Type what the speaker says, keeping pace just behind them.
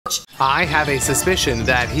I have a suspicion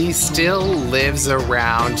that he still lives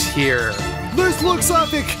around here. Let's look,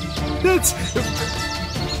 Suffolk! That's...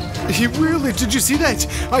 Did you see that?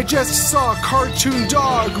 I just saw a cartoon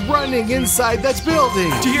dog running inside that building.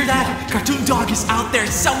 Do you hear that? Cartoon dog is out there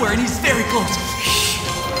somewhere and he's very close.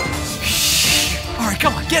 All right,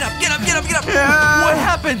 come on, get up. What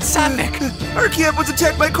happened, Suffolk? Our camp was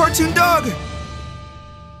attacked by a cartoon dog.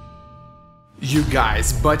 You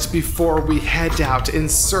guys, but before we head out in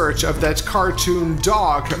search of that cartoon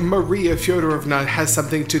dog, Maria Fyodorovna has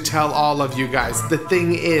something to tell all of you guys. The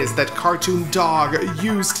thing is that cartoon dog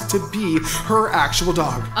used to be her actual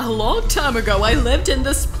dog. A long time ago, I lived in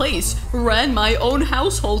this place, ran my own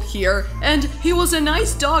household here, and he was a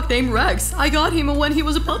nice dog named Rex. I got him when he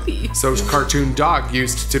was a puppy. So cartoon dog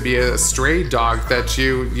used to be a stray dog that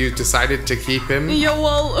you decided to keep him? Yeah,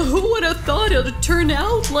 well, who would have thought it'd turn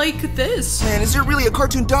out like this? Man, is there really a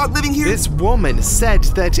cartoon dog living here? This woman said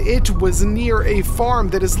that it was near a farm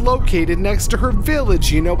that is located next to her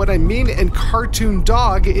village, you know what I mean? And cartoon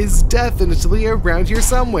dog is definitely around here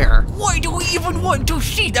somewhere. Why do we even want to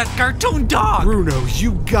see that cartoon dog? Bruno,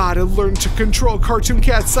 you gotta learn to control cartoon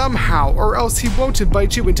cat somehow, or else he won't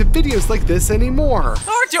invite you into videos like this anymore.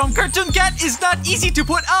 Artyom, cartoon cat is not easy to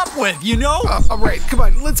put up with, you know? Alright, come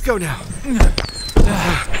on, let's go now.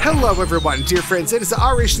 Hello everyone, dear friends, it is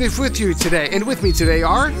Arishnev with you today, and with me today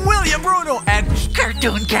are... William, Bruno, and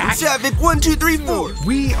Cartoon Cat. Savik, 1, 2, 3, 4.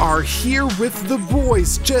 We are here with the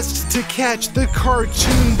boys just to catch the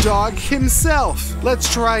cartoon dog himself.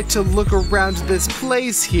 Let's try to look around this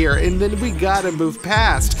place here, and then we gotta move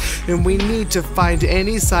past, and we need to find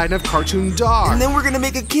any sign of cartoon dog. And then we're gonna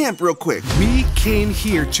make a camp real quick. We came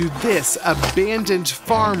here to this abandoned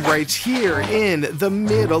farm right here in the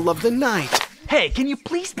middle of the night. Hey, can you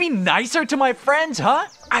please be nicer to my friends, huh?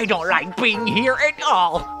 I don't like being here at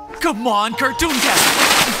all. Come on, Cartoon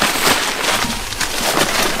Cat.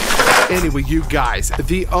 Anyway, you guys,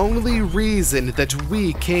 the only reason that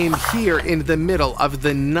we came here in the middle of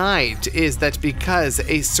the night is that because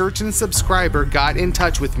a certain subscriber got in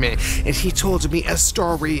touch with me and he told me a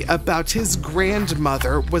story about his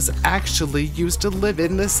grandmother was actually used to live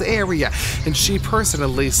in this area, and she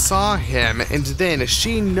personally saw him, and then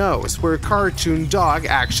she knows where Cartoon Dog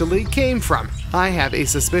actually came from. I have a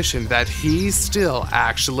suspicion that he still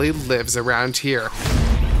actually lives around here.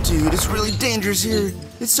 Dude, it's really dangerous here.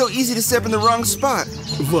 It's so easy to step in the wrong spot.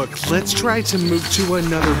 Look, let's try to move to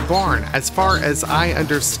another barn. As far as I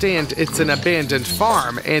understand, it's an abandoned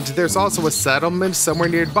farm, and there's also a settlement somewhere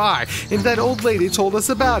nearby, and that old lady told us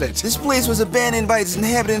about it. This place was abandoned by its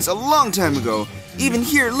inhabitants a long time ago. Even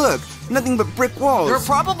here, look, nothing but brick walls. There are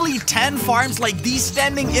probably 10 farms like these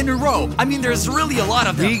standing in a row. I mean, there's really a lot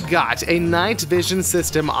of them. We got a night vision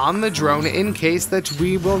system on the drone in case that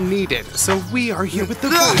we will need it. So we are here with the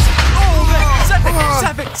boys. Oh, man!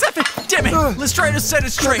 Savik! Damn it! Let's try to set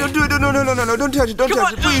it straight. Don't do it. No, don't touch it. Don't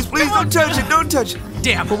touch it. Please, don't touch it. Don't touch it.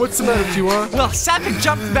 Damn. But what's the matter with you, huh? Well, Savik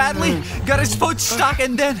jumped badly, got his foot stuck,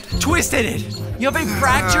 and then twisted it. You have a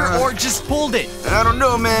fracture or just pulled it? I don't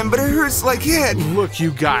know, man, but it hurts like heck. Look, you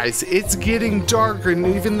guys, it's getting darker and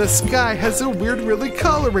even the sky has a weird, really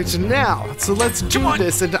colorage now. So let's do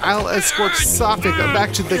this, and I'll escort Safik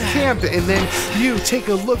back to the camp, and then you take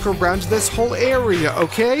a look around this whole area,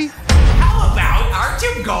 okay? How about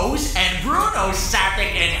Artyom goes and Bruno,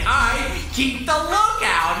 Safik, and I keep the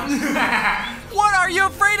lookout? What, are you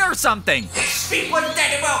afraid or something? Speak one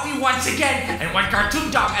thing about me once again, and when Cartoon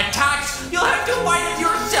Dog attacks, you'll have to fight it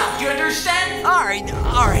yourself, do you understand?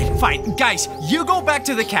 Alright, fine. Guys, you go back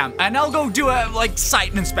to the camp, and I'll go do a,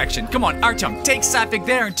 site inspection. Come on, Artyom, take Safik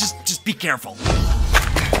there and just be careful.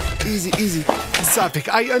 Easy. Safik,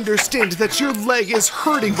 I understand that your leg is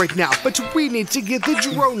hurting right now, but we need to get the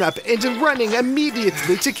drone up and running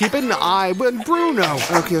immediately to keep an eye on Bruno.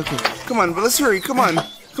 Okay. Come on, but let's hurry. Come on,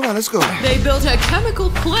 let's go. They built a chemical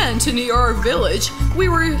plant near our village. We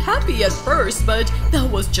were happy at first, but that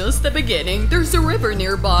was just the beginning. There's a river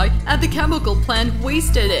nearby, and the chemical plant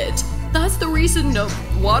wasted it. That's the reason no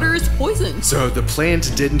water is poisoned. So the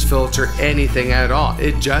plant didn't filter anything at all.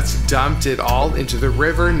 It just dumped it all into the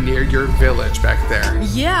river near your village back there.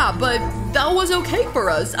 Yeah, but that was okay for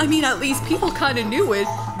us. I mean, at least people kind of knew it.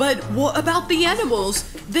 But what about the animals?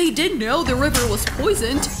 They didn't know the river was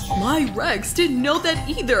poisoned. My Rex didn't know that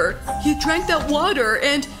either. He drank that water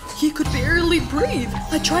and he could barely breathe.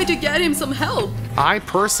 I tried to get him some help. I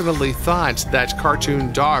personally thought that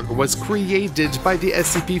cartoon dog was created by the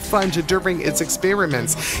SCP Fund during its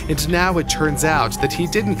experiments, and now it turns out that he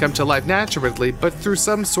didn't come to life naturally, but through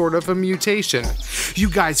some sort of a mutation. You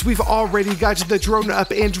guys, we've already got the drone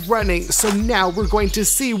up and running, so now we're going to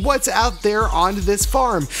see what's out there on this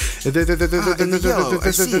farm. In the yellow,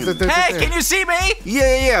 I see him. Hey, can you see me?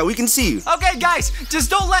 Yeah, we can see you. Okay, guys, just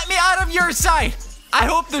don't let me out of your sight. I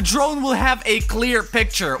hope the drone will have a clear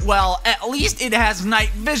picture. Well, at least it has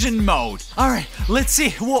night vision mode. All right, let's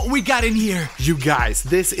see what we got in here. You guys,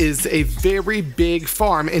 this is a very big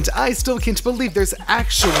farm, and I still can't believe there's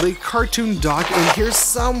actually cartoon dog in here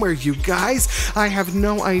somewhere, you guys. I have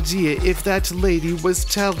no idea if that lady was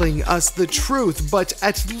telling us the truth, but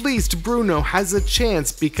at least Bruno has a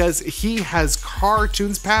chance because he has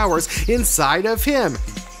cartoon's powers inside of him.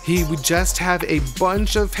 He would just have a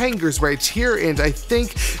bunch of hangars right here, and I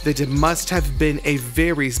think that it must have been a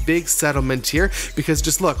very big settlement here, because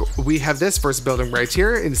just look, we have this first building right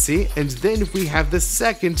here, and see, and then we have the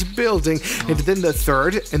second building, and then the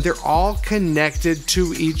third, and they're all connected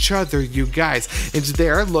to each other, you guys. And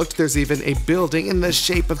there, look, there's even a building in the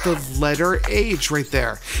shape of the letter H right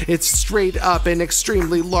there. It's straight up an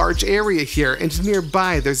extremely large area here, and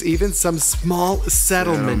nearby there's even some small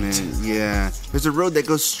settlement. Yeah, there's a road that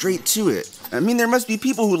goes straight to it. I mean, there must be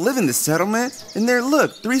people who live in this settlement. And there,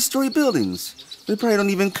 look, 3-story buildings. They probably don't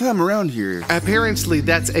even come around here. Apparently,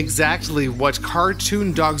 that's exactly what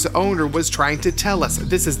Cartoon Dog's owner was trying to tell us.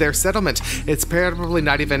 This is their settlement. It's probably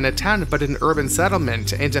not even a town, but an urban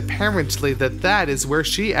settlement. And apparently that is where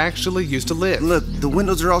she actually used to live. Look, the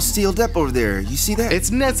windows are all sealed up over there. You see that? It's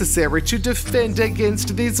necessary to defend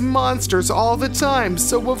against these monsters all the time.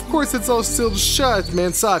 So, of course, it's all sealed shut,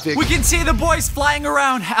 man, Safik. We can see the boys flying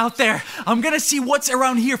around out there. I'm gonna see what's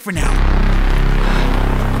around here for now.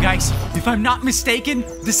 Guys, if I'm not mistaken,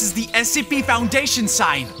 this is the SCP Foundation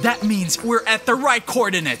sign. That means we're at the right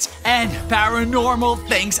coordinates, and paranormal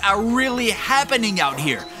things are really happening out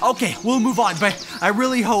here. Okay, we'll move on, but I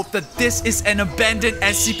really hope that this is an abandoned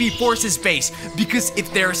SCP Forces base, because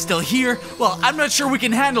if they're still here, well, I'm not sure we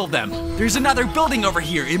can handle them. There's another building over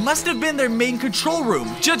here. It must have been their main control room,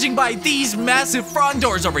 judging by these massive front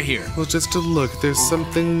doors over here. Well, just to look, there's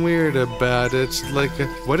something weird about it. Like,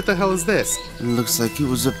 what the hell is this? It looks like it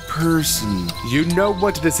was a person. You know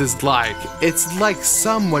what this is like. It's like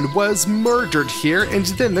someone was murdered here and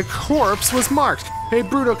then the corpse was marked. Hey,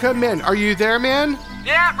 Bruno, come in. Are you there, man?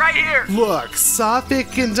 Yeah, right here. Look,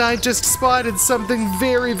 Safik and I just spotted something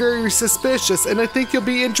very, very suspicious, and I think you'll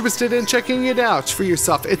be interested in checking it out for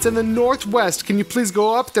yourself. It's in the northwest. Can you please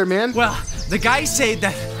go up there, man? Well, the guys say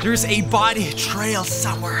that there's a body trail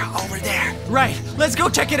somewhere over there. Right, let's go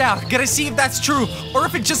check it out. Gotta see if that's true, or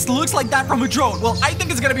if it just looks like that from a drone. Well, I think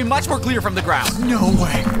it's gonna be much more clear from the ground. No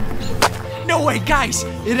way. No way, guys!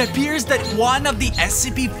 It appears that one of the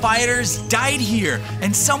SCP fighters died here,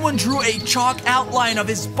 and someone drew a chalk outline of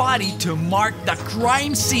his body to mark the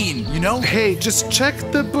crime scene, you know? Hey, just check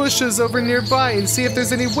the bushes over nearby and see if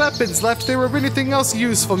there's any weapons left there or anything else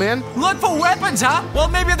useful, man. Look for weapons, huh? Well,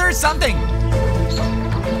 maybe there's something.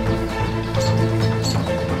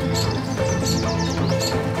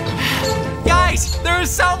 Guys, there's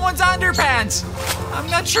someone's underpants! I'm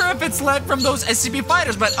not sure if it's left from those SCP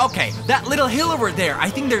fighters, but okay. That little hill over there, I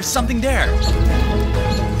think there's something there.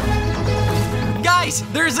 Guys,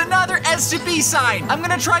 there's another SCP sign. I'm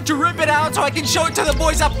gonna try to rip it out so I can show it to the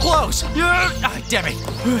boys up close. Damn it.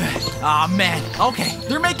 Aw, man. Okay,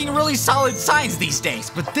 they're making really solid signs these days,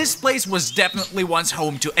 but this place was definitely once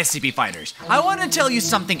home to SCP fighters. I want to tell you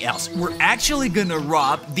something else. We're actually gonna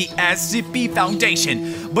rob the SCP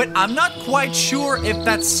Foundation, but I'm not quite sure if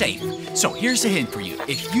that's safe. So here's a hint for you.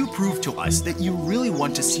 If you prove to us that you really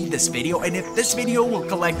want to see this video, and if this video will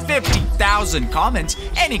collect 50,000 comments,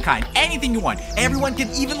 any kind, anything you want, everyone can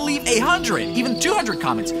even leave 100, even 200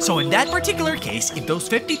 comments. So in that particular case, if those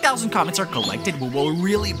 50,000 comments are collected, we will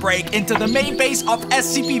really break into the main base of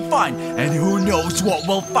SCP Fun, and who knows what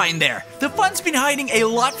we'll find there. The Fun's been hiding a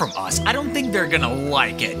lot from us. I don't think they're gonna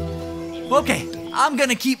like it. Okay, I'm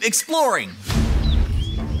gonna keep exploring.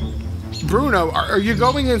 Bruno, are you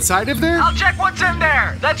going inside of there? I'll check what's in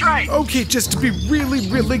there. That's right. Okay, just be really,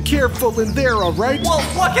 really careful in there, all right? Well,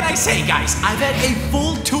 what can I say, guys? I've had a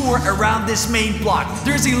full tour around this main block.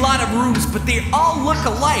 There's a lot of rooms, but they all look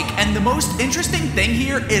alike. And the most interesting thing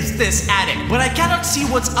here is this attic. But I cannot see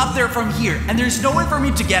what's up there from here, and there's no way for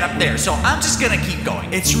me to get up there, so I'm just gonna keep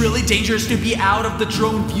going. It's really dangerous to be out of the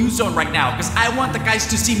drone view zone right now, because I want the guys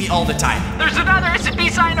to see me all the time. There's another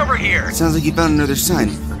SCP sign over here. Sounds like you found another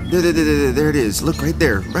sign. There it is. Look right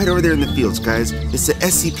there. Right over there in the fields, guys. It's the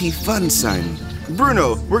SCP Fun sign.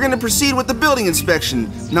 Bruno, we're gonna proceed with the building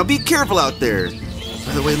inspection. Now be careful out there.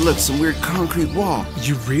 By the way, look, some weird concrete wall.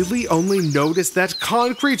 You really only noticed that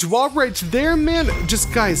concrete wall right there, man?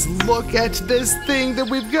 Just guys, look at this thing that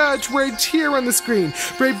we've got right here on the screen.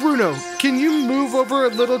 Ray Bruno, can you move over a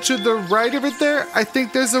little to the right of it there? I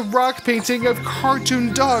think there's a rock painting of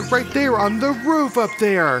Cartoon Dog right there on the roof up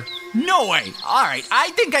there. No way. All right, I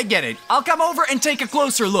think I get it. I'll come over and take a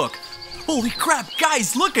closer look. Holy crap,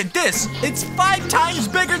 guys, look at this. It's 5 times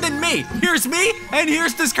bigger than me. Here's me, and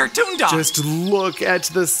here's this cartoon dog. Just look at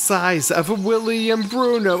the size of Willie and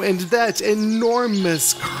Bruno and that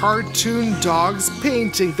enormous cartoon dog's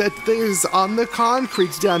painting that is on the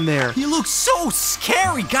concrete down there. He looks so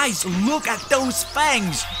scary, guys. Look at those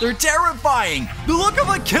fangs. They're terrifying. The look of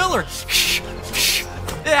a killer.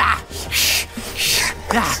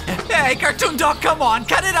 Hey, cartoon dog, come on.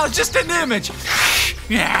 Cut it out, just an image.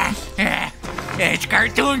 It's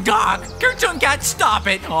Cartoon Dog. Cartoon Cat, stop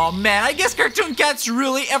it. Oh man, I guess Cartoon Cat's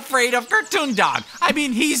really afraid of Cartoon Dog. I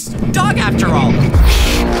mean, he's dog after all.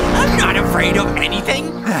 I'm not afraid of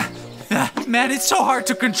anything. Man, it's so hard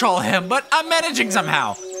to control him, but I'm managing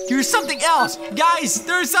somehow. Here's something else. Guys,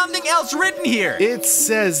 there's something else written here. It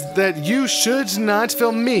says that you should not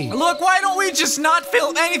film me. Look, why don't we just not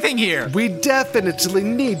film anything here? We definitely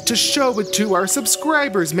need to show it to our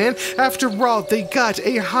subscribers, man. After all, they got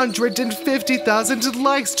 150,000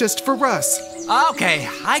 likes just for us. Okay,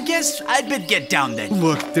 I guess I'd better get down then.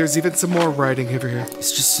 Look, there's even some more writing over here.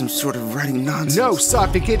 It's just some sort of writing nonsense. No,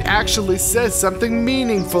 Sophic, it actually says something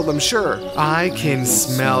meaningful, I'm sure. I can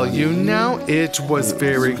smell you now. It was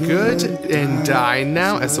very good. And I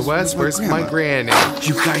now, SOS, where's my granny?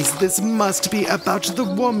 You guys, this must be about the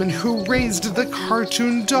woman who raised the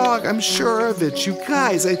cartoon dog. I'm sure of it. You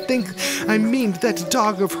guys, I mean that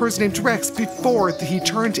dog of hers named Rex before he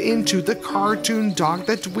turned into the cartoon dog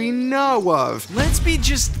that we know of. Let's be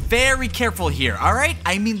just very careful here, all right?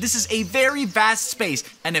 I mean, this is a very vast space,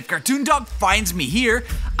 and if Cartoon Dog finds me here,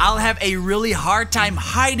 I'll have a really hard time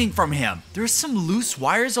hiding from him. There's some loose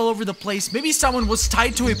wires all over the place. Maybe someone was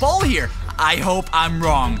tied to a pole here. I hope I'm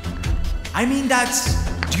wrong. I mean,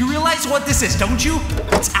 do you realize what this is, don't you?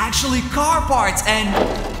 It's actually car parts,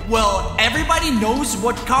 and, well, everybody knows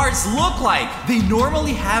what cars look like. They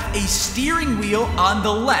normally have a steering wheel on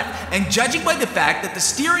the left, and judging by the fact that the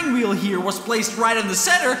steering wheel here was placed right in the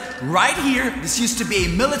center, right here, this used to be a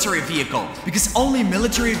military vehicle, because only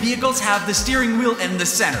military vehicles have the steering wheel in the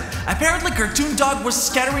center. Apparently, Cartoon Dog was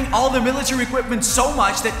scattering all the military equipment so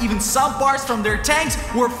much that even some parts from their tanks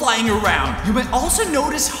were flying around. You might also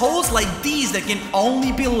notice holes like these that can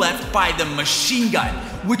only be left by the machine gun,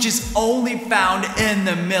 which is only found in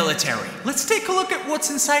the military. Let's take a look at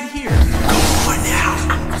what's inside here. Come on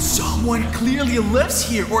now. Someone clearly lives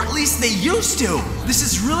here, or at least they used to. This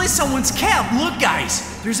is really someone's camp. Look, guys.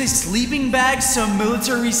 There's a sleeping bag, some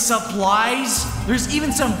military supplies. There's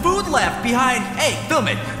even some food left behind. Hey, film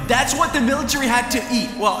it. That's what the military had to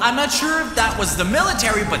eat. Well, I'm not sure if that was the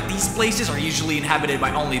military, but these places are usually inhabited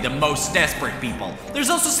by only the most desperate people.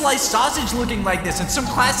 There's also sliced sausage looking like this, and some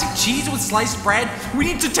classic cheese with sliced bread. We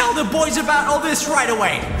need to tell the boys about all this right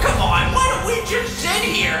away. Come on, why don't we just sit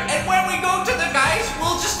here, and when we go to the guys,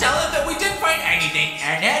 we'll just tell them that we didn't find anything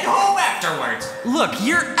and head home afterwards. Look,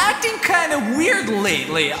 you're acting kind of weird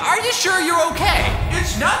lately. Are you sure you're okay?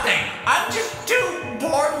 It's nothing. I'm just too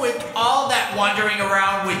bored with all that wandering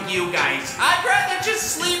around with you guys. I'd rather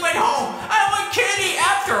just sleep at home. I'm a kitty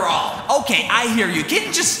after all. Okay, I hear you. Can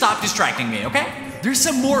you just stop distracting me, okay? There's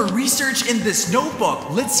some more research in this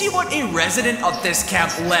notebook. Let's see what a resident of this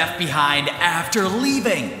camp left behind after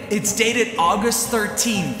leaving. It's dated August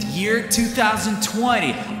 13th, year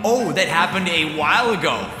 2020. Oh, that happened a while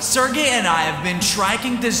ago. Sergey and I have been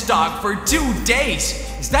tracking this dog for 2 days.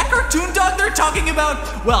 Is that Cartoon Dog they're talking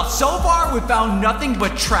about? Well, so far we found nothing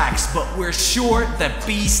but tracks, but we're sure the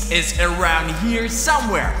beast is around here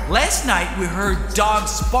somewhere. Last night we heard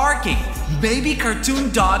dogs barking. Maybe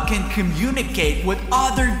Cartoon Dog can communicate with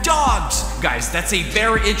other dogs. Guys, that's a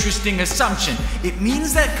very interesting assumption. It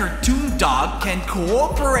means that Cartoon Dog can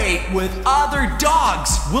cooperate with other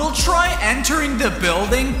dogs. We'll try entering the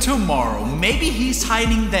building tomorrow. Maybe he's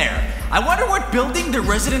hiding there. I wonder what building the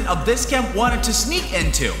resident of this camp wanted to sneak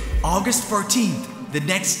into. August 14th, the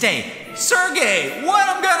next day. Sergey, what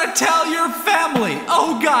I'm gonna tell your family?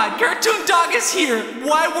 Oh God, Cartoon Dog is here.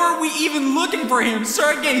 Why were we even looking for him?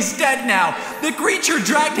 Sergey's dead now. The creature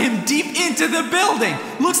dragged him deep into the building.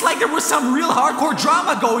 Looks like there was some real hardcore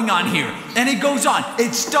drama going on here. And it goes on.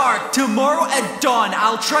 It's dark. Tomorrow at dawn,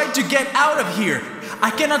 I'll try to get out of here. I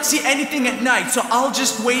cannot see anything at night, so I'll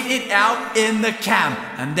just wait it out in the camp.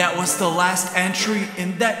 And that was the last entry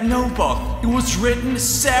in that notebook. It was written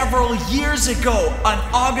several years ago on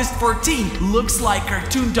August 14th. Looks like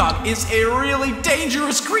Cartoon Dog is a really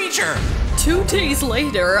dangerous creature. 2 days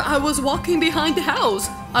later, I was walking behind the house.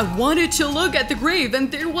 I wanted to look at the grave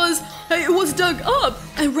and it was dug up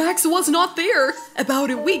and Rex was not there. About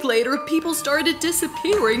a week later, people started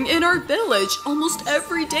disappearing in our village. Almost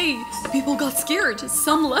every day, people got scared.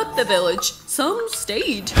 Some left the village, some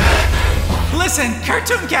stayed. Listen,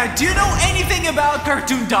 Cartoon Cat, do you know anything about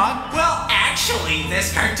Cartoon Dog? Well, actually,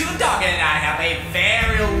 this Cartoon Dog and I have a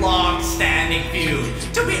very long-standing feud.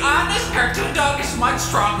 To be honest, Cartoon Dog is much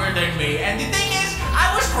stronger than me, and the thing is,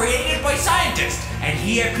 I was created by scientists, and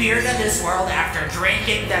he appeared in this world after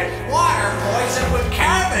drinking that water poisoned with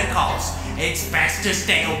chemicals. It's best to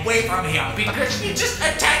stay away from him because he just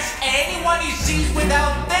attacks anyone he sees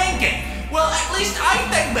without thinking. Well, at least I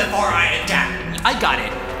think before I attack. I got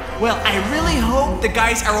it. Well, I really hope the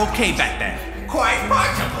guys are okay back then. Quite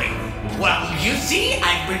possibly. Well, you see,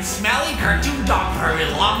 I've been smelling Cartoon Dog for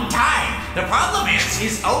a long time. The problem is,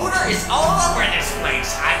 his odor is all over this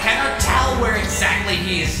place. I cannot tell where exactly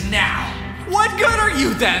he is now. What good are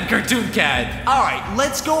you then, Cartoon Cat? Alright,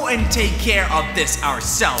 let's go and take care of this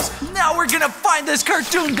ourselves. Now we're gonna find this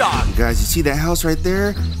Cartoon Dog. Guys, you see that house right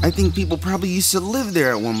there? I think people probably used to live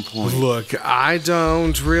there at one point. Look, I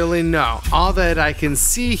don't really know. All that I can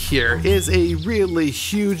see here is a really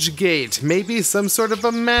huge gate. Maybe some sort of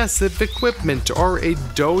a massive equipment or a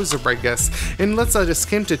dozer, I guess. And let's just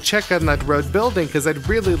came to check on that road building because I'd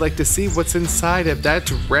really like to see what's inside of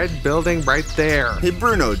that red building right there. Hey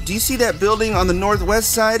Bruno, do you see that building on the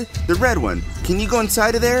northwest side? The red one. Can you go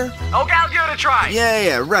inside of there? Okay, I'll give it a try.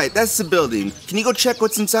 Yeah, right. That's the building. Can you go check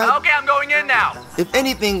what's inside? Okay, I'm going in now. If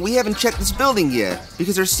anything, we haven't checked this building yet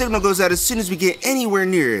because our signal goes out as soon as we get anywhere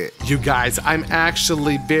near it. You guys, I'm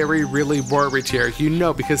actually really worried here. You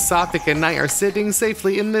know, because Sophic and I are sitting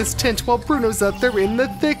safely in this tent while Bruno's up there in the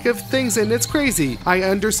thick of things, and it's crazy. I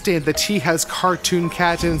understand that he has Cartoon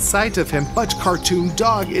Cat inside of him, but Cartoon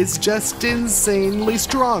Dog is just insanely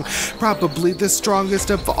strong. Probably the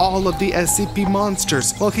strongest of all of the SCP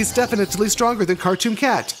monsters. Well, he's definitely stronger than Cartoon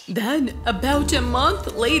Cat. Then, about a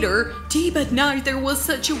month later, deep at night, there was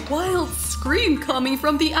such a wild scream coming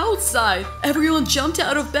from the outside. Everyone jumped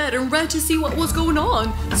out of bed and ran to see what was going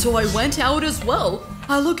on, so I went out as well.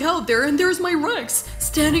 I look out there and there's my Rex,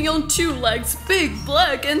 standing on 2 legs, big,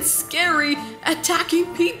 black, and scary,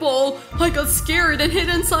 attacking people. I got scared and hid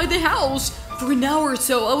inside the house. For an hour or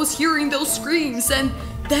so, I was hearing those screams and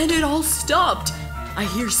then it all stopped. I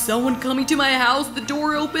hear someone coming to my house, the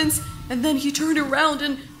door opens, and then he turned around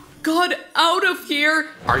and got out of here.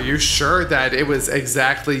 Are you sure that it was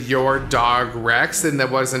exactly your dog Rex and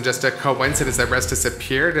that wasn't just a coincidence that Rex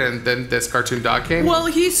disappeared and then this Cartoon Dog came? Well,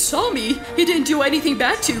 he saw me. He didn't do anything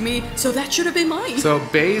bad to me, so that should have been mine. So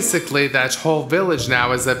basically that whole village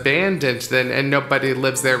now is abandoned then, and nobody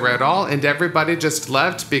lives there at all, and everybody just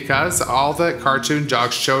left because all the Cartoon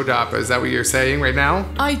Dogs showed up. Is that what you're saying right now?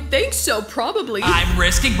 I think so, probably. I'm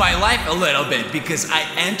risking my life a little bit because I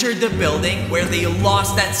entered the building where they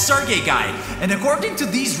lost that Sergey guy. And according to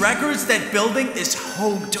these records, that building is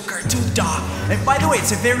home to Cartoon Dog. And by the way,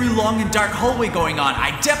 it's a very long and dark hallway going on.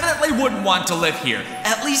 I definitely wouldn't want to live here.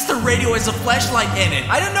 At least the radio has a flashlight in it.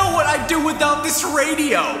 I don't know what I'd do without this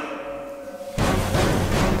radio.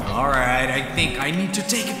 Alright, I think I need to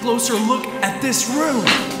take a closer look at this room.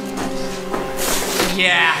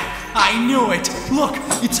 Yeah, I knew it. Look,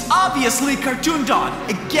 it's obviously Cartoon Dog,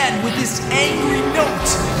 again with his angry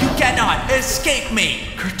notes. You cannot escape me.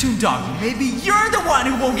 Cartoon Dog, maybe you're the one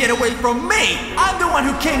who won't get away from me. I'm the one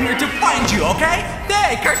who came here to find you, okay?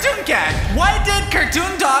 Hey, Cartoon Cat, why did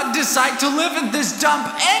Cartoon Dog decide to live in this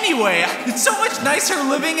dump anyway? It's so much nicer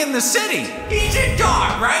living in the city. He's a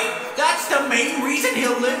dog, right? That's the main reason he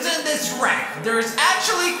lives in this wreck. There's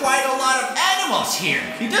actually quite a lot of animals here.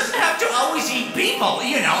 He doesn't have to always eat people,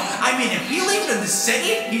 you know. I mean, if he lived in the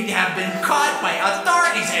city, he'd have been caught by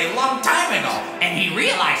authorities a long time ago. And he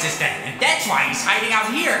realizes that, and that's why he's hiding out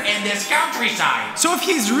here in this countryside. So if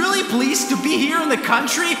he's really pleased to be here in the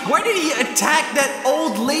country, why did he attack that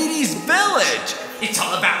old lady's village? It's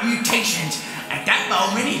all about mutations. At that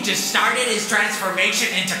moment, he just started his transformation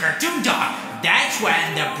into Cartoon Dog. That's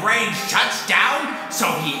when the brain shuts down, so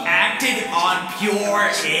he acted on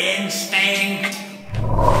pure instinct.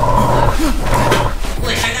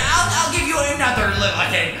 Listen, I'll give you another little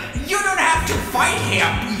hint. You don't have to fight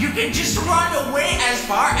him. You you can just run away as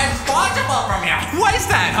far as possible from him. Why is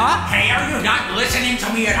that, huh? Hey, are you not listening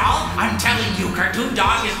to me at all? I'm telling you, Cartoon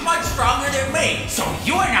Dog is much stronger than me, so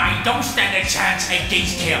you and I don't stand a chance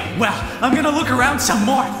against him. Well, I'm gonna look around some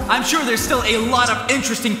more. I'm sure there's still a lot of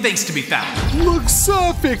interesting things to be found. Look,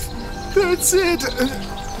 Sophic! That's it!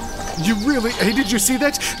 Hey, did you see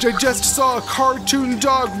that? I just saw a cartoon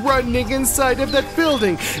dog running inside of that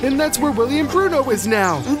building, and that's where William Bruno is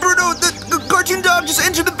now. Bruno, the cartoon dog just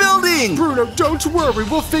entered the building! Bruno, don't worry,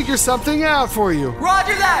 we'll figure something out for you.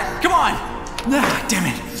 Roger that! Come on! Ah, damn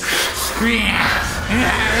it.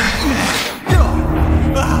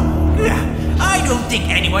 I don't think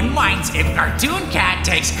anyone minds if Cartoon Cat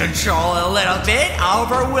takes control a little bit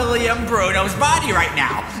over William Bruno's body right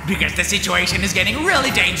now, because the situation is getting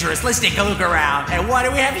really dangerous. Let's take a look around. And what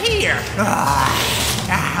do we have here?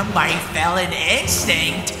 My felon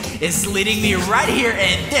instinct is leading me right here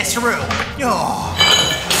in this room. Oh,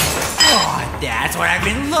 that's what I've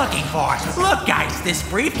been looking for. Look, guys, this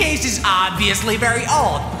briefcase is obviously very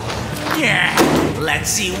old. Yeah, let's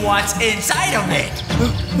see what's inside of it.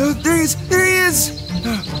 There he is!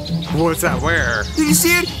 What's that? Where? Did you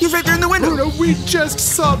see it? He's right there in the window. Bruno, we just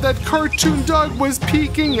saw that cartoon dog was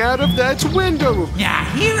peeking out of that window. Now,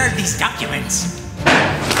 here are these documents.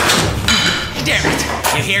 Damn it!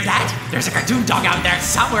 You hear that? There's a cartoon dog out there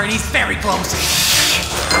somewhere and he's very close.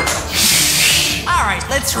 Alright,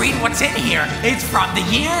 let's read what's in here. It's from the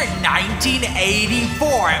year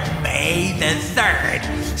 1984, May the 3rd.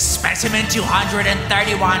 Specimen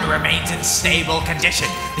 231 remains in stable condition.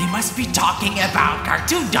 They must be talking about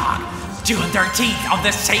Cartoon Dog. June 13th of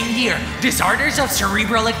the same year, disorders of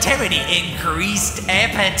cerebral activity, increased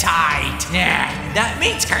appetite. Yeah, that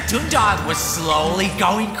means Cartoon Dog was slowly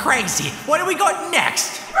going crazy. What do we got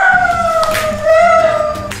next?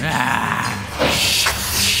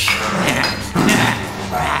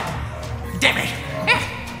 Damn it.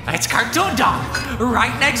 It's Cartoon Dog,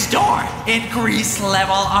 right next door. Increased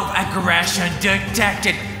level of aggression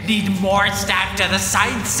detected. Need more staff to the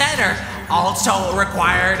science center. Also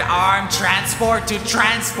required armed transport to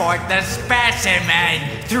transport the specimen.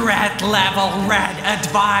 Threat level red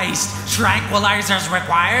advised. Tranquilizers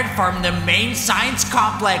required from the main science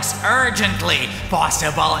complex urgently.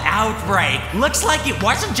 Possible outbreak. Looks like it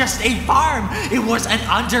wasn't just a farm. It was an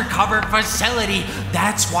undercover facility.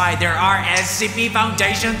 That's why there are SCP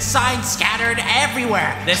Foundation signs scattered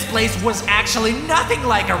everywhere. This place was actually nothing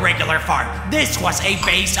like a regular farm. This was a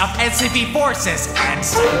base of SCP forces and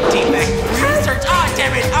scientific research. Oh,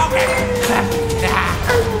 damn it. Okay.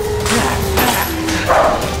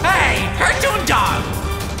 Hey, Cartoon Dog.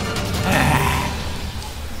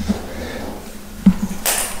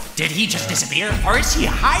 Did he just disappear? Or is he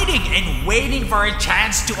hiding and waiting for a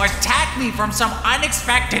chance to attack me from some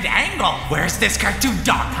unexpected angle? Where's this Cartoon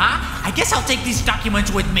Dog, huh? I guess I'll take these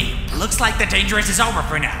documents with me. Looks like the dangerous is over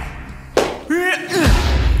for now.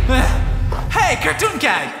 Hey, Cartoon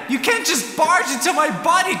Cat! You can't just barge into my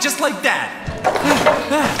body just like that!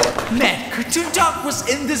 Man, Cartoon Dog was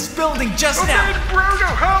in this building just now!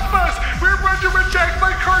 Bruno, help us! We're under attack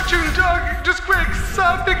by cartoon dog! Just quick,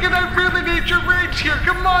 something, and I really need your reach here!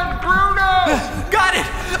 Come on, Bruno! Got it!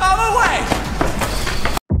 On my way!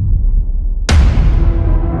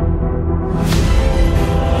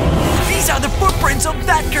 These are the footprints of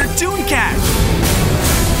that Cartoon Cat!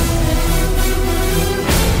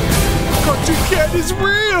 Cartoon Cat is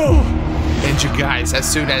real! And you guys, as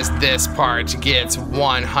soon as this part gets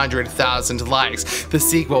 100,000 likes, the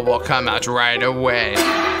sequel will come out right away.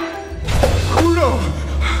 Bruno!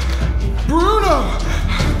 Bruno!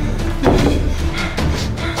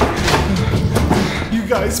 You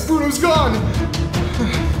guys, Bruno's gone!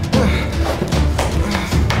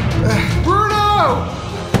 Bruno!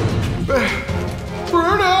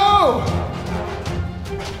 Bruno!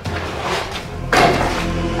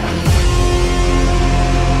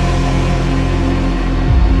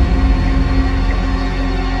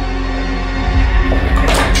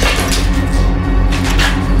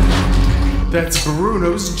 That's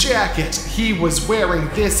Bruno's jacket. He was wearing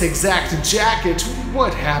this exact jacket.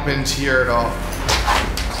 What happened here at all?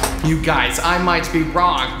 You guys, I might be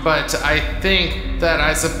wrong, but I think that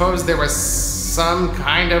I suppose there was some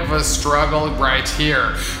kind of a struggle right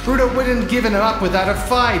here. Bruno wouldn't have given up without a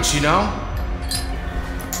fight, you know?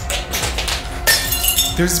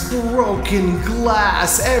 There's broken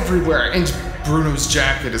glass everywhere, and Bruno's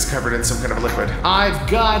jacket is covered in some kind of liquid. I've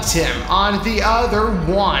got him on the other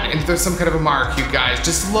one, and there's some kind of a mark, you guys.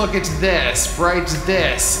 Just look at this, right?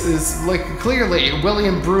 This is like clearly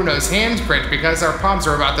William Bruno's handprint because our palms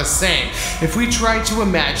are about the same. If we try to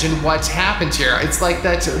imagine what happened here, it's like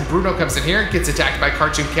that Bruno comes in here, gets attacked by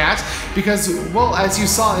Cartoon Cat because, well, as you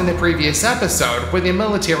saw in the previous episode, when the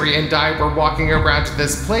military and I were walking around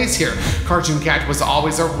this place here, Cartoon Cat was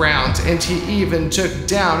always around, and he even took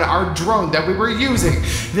down our drone that we were using.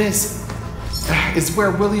 This is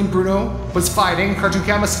where William Bruno was fighting. Cartoon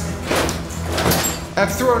Cat must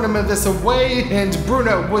have thrown him this away, and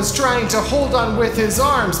Bruno was trying to hold on with his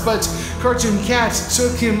arms, but Cartoon Cat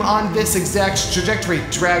took him on this exact trajectory,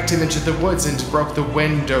 dragged him into the woods, and broke the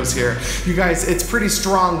windows here. You guys, it's pretty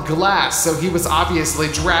strong glass, so he was obviously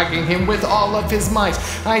dragging him with all of his might.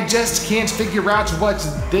 I just can't figure out what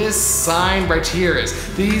this sign right here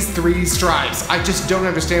is. These 3 stripes. I just don't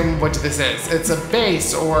understand what this is. It's a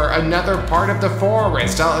base or another part of the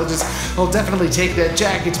forest. I'll definitely take that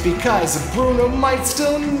jacket because Bruno might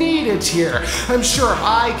still need it here. I'm sure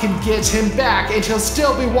I can get him back, and he'll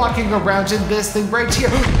still be walking around in this thing right here.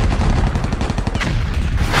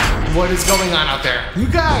 What is going on out there? You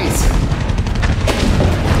guys!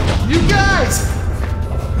 You guys!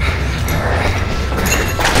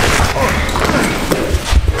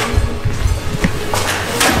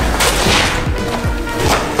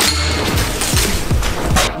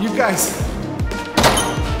 You guys!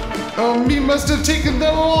 He must have taken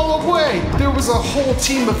them all away. There was a whole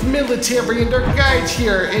team of military and our guide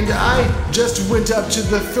here, and I just went up to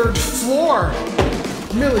the 3rd floor.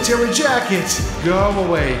 Military jacket, go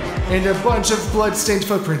away, and a bunch of blood-stained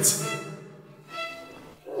footprints.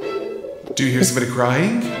 Do you hear somebody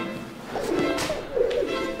crying?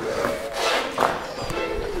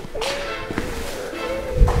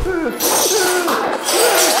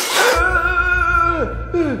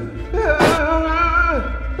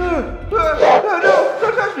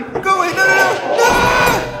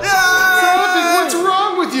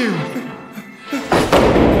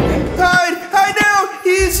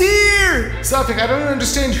 Suffolk, I don't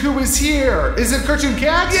understand who is here. Is it Cartoon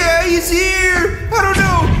Cat? Yeah, he's here. I don't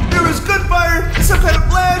know. There was gunfire, some kind of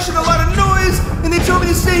flash, and a lot of noise, and they told me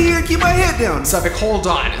to stay here and keep my head down. Suffolk, hold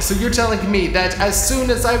on. So you're telling me that as soon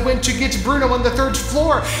as I went to get Bruno on the 3rd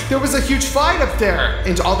floor, there was a huge fight up there,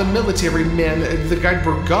 and all the military men and the guide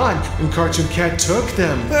were gone, and Cartoon Cat took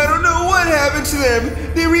them. I don't know what happened to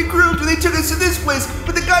them. They regrouped and they took us to this place,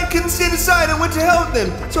 but the guide couldn't stand aside and went to help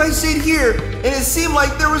them. So I stayed here, and it seemed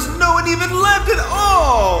like there was no one even left at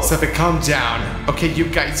all. Suffolk, calm down. Okay, you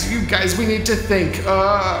guys, we need to think.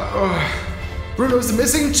 Bruno's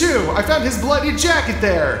missing too. I found his bloody jacket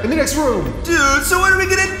there in the next room. Dude, so what are we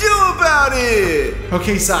gonna do about it?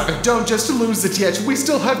 Okay, Sonic, don't just lose it yet. We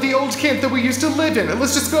still have the old camp that we used to live in.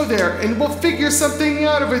 Let's just go there and we'll figure something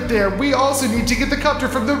out of it there. We also need to get the copter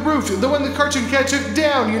from the roof, the one the Cartoon Cat took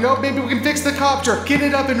down, you know? Maybe we can fix the copter, get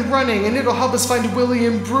it up and running, and it'll help us find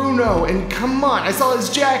William Bruno. And come on, I saw his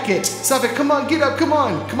jacket. Sonic, come on, get up, come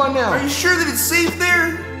on now. Are you sure that it's safe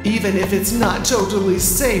there? Even if it's not totally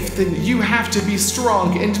safe, then you have to be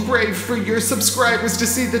strong and brave for your subscribers to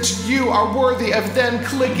see that you are worthy of them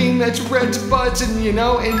clicking that red button, you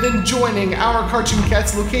know, and then joining our Cartoon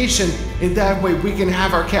Cat's location. And that way we can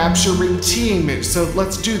have our capturing team. So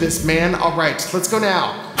let's do this, man. All right, let's go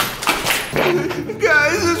now.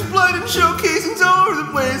 Guys, there's blood and shell casings all over the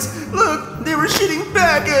place. Look, they were shooting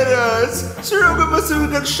back at us. Soroga must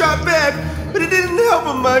have got shot back, but it didn't help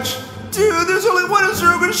him much. Dude, there's only one of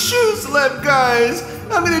Soroga's shoes left, guys.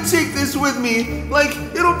 I'm gonna take this with me. Like,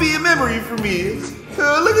 it'll be a memory for me.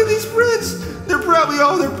 Look at these prints. They're probably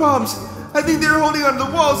all their palms. I think they're holding onto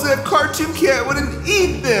the walls so that Cartoon Cat wouldn't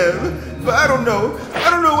eat them. But I don't know. I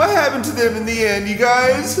don't know what happened to them in the end, you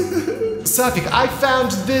guys. Safik, I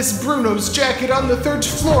found this Bruno's jacket on the 3rd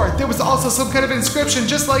floor. There was also some kind of inscription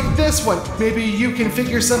just like this one. Maybe you can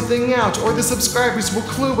figure something out, or the subscribers will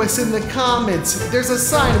clue us in the comments. There's a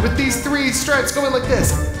sign with these 3 stripes going like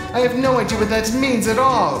this. I have no idea what that means at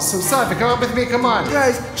all. So Safik, come up with me, come on.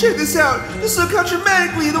 Guys, check this out. Just look how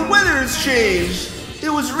dramatically the weather has changed. It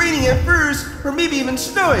was raining at first, or maybe even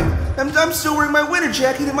snowing. I'm still wearing my winter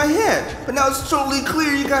jacket and my hat, but now it's totally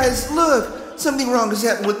clear, you guys. Look. Something wrong has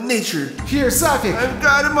happened with nature. Here, Safik. I've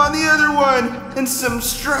got him on the other one, and some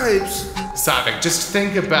stripes. Safik, just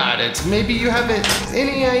think about it. Maybe you haven't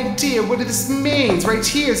any idea what this means right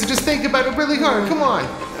here, so just think about it really hard. Come on.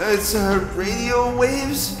 It's radio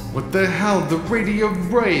waves? What the hell? The radio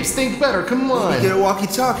waves. Think better, come on. Maybe get a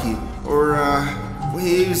walkie-talkie. Or,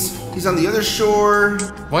 waves. He's on the other shore.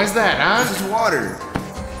 Why is that, huh? This is water.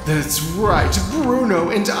 That's right, Bruno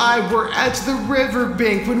and I were at the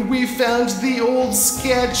riverbank when we found the old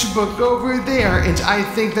sketchbook over there, and I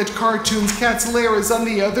think that Cartoon Cat's lair is on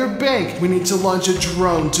the other bank. We need to launch a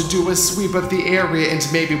drone to do a sweep of the area, and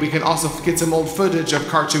maybe we can also get some old footage of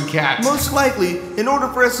Cartoon Cat. Most likely, in order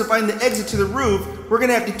for us to find the exit to the roof, we're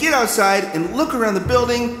gonna have to get outside and look around the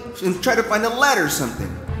building and try to find a ladder or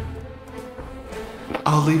something.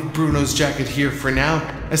 I'll leave Bruno's jacket here for now.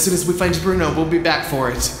 As soon as we find Bruno, we'll be back for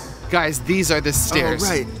it. Guys, these are the stairs. Oh,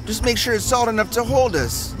 right. Just make sure it's solid enough to hold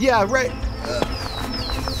us. Yeah, right.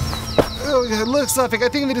 Oh, yeah, look, Suffolk, I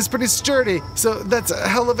think that is pretty sturdy. So that's a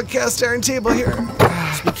hell of a cast iron table here.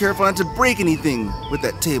 Just be careful not to break anything with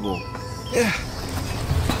that table. Yeah.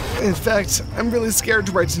 In fact, I'm really scared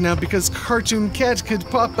right now because Cartoon Cat could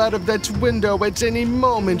pop out of that window at any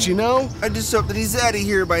moment, you know? I just hope that he's out of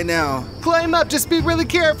here by now. Climb up, just be really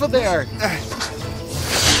careful there.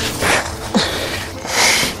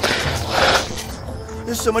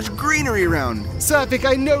 There's so much greenery around. Suffolk,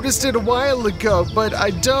 I noticed it a while ago, but I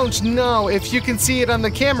don't know if you can see it on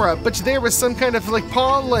the camera, but there was some kind of like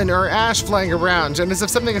pollen or ash flying around, and as if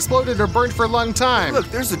something exploded or burned for a long time. Look,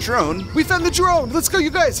 there's the drone. We found the drone! Let's go,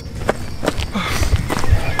 you guys!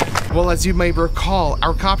 Well, as you may recall,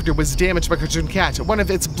 our copter was damaged by Cartoon Cat. One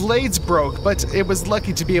of its blades broke, but it was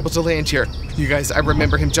lucky to be able to land here. You guys, I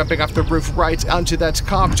remember him jumping off the roof right onto that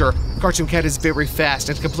copter. Cartoon Cat is very fast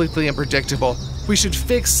and completely unpredictable. We should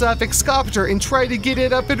fix Suffolk's copter and try to get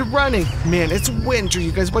it up and running. Man, it's winter,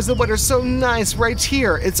 you guys. Why is the weather so nice right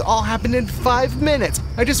here? It's all happened in 5 minutes.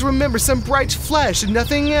 I just remember some bright flash and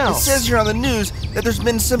nothing else. It says here on the news that there's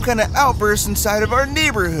been some kind of outburst inside of our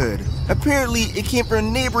neighborhood. Apparently, it came from a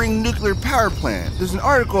neighboring nuclear power plant. There's an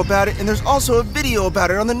article about it, and there's also a video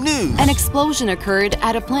about it on the news. An explosion occurred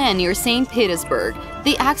at a plant near St. Petersburg.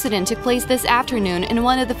 The accident took place this afternoon in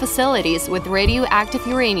one of the facilities with radioactive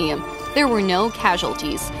uranium. There were no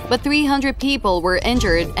casualties, but 300 people were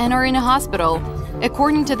injured and are in a hospital.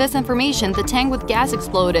 According to this information, the tank with gas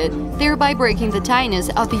exploded, thereby breaking the tightness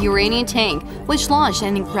of the uranium tank, which launched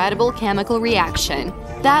an incredible chemical reaction.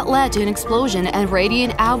 That led to an explosion and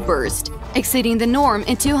radiant outburst, exceeding the norm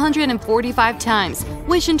in 245 times,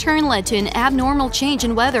 which in turn led to an abnormal change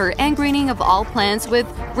in weather and greening of all plants with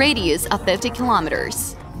radius of 50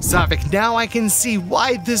 kilometers. Suffolk, now I can see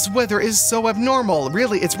why this weather is so abnormal.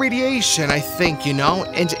 Really, it's radiation, I think, you know?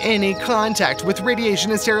 And any contact with radiation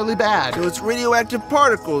is terribly bad. So it's radioactive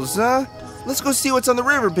particles, huh? Let's go see what's on the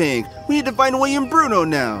riverbank. We need to find William Bruno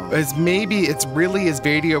now. As maybe it's really as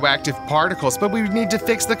radioactive particles, but we need to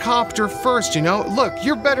fix the copter first, you know? Look,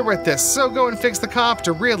 you're better at this, so go and fix the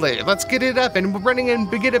copter, really. Let's get it up and running and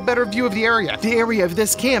get a better view of the area. The area of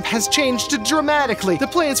this camp has changed dramatically. The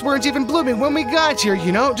plants weren't even blooming when we got here,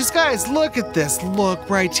 you know? Just guys, look at this. Look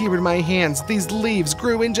right here in my hands. These leaves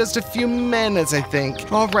grew in just a few minutes, I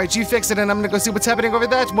think. All right, you fix it and I'm gonna go see what's happening over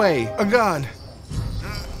that way. Oh, God.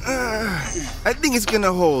 I think it's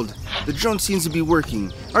gonna hold. The drone seems to be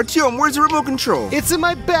working. Artyom, where's the remote control? It's in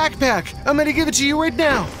my backpack. I'm gonna give it to you right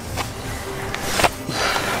now.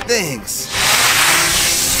 Thanks.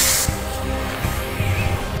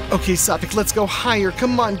 Okay, Suffolk, let's go higher.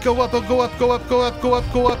 Come on, go up, go up, go up, go up, go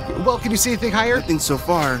up, go up. Well, can you see anything higher? Nothing so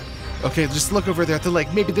far. Okay, just look over there at the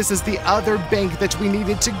lake. Maybe this is the other bank that we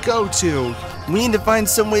needed to go to. We need to find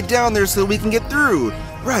some way down there so we can get through.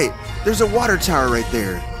 Right, there's a water tower right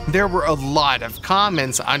there. There were a lot of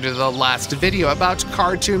comments under the last video about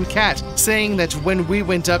Cartoon Cat, saying that when we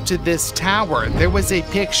went up to this tower, there was a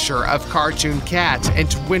picture of Cartoon Cat,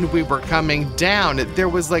 and when we were coming down, there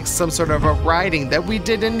was like some sort of a writing that we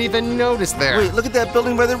didn't even notice there. Wait, look at that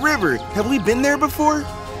building by the river. Have we been there before?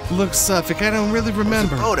 Look, Suffolk, I don't really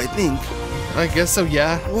remember. It's a boat, I think. I guess so,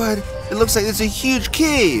 yeah. What? It looks like it's a huge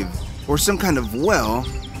cave, or some kind of well.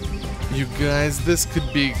 You guys, this could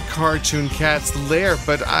be Cartoon Cat's lair,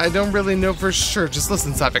 but I don't really know for sure. Just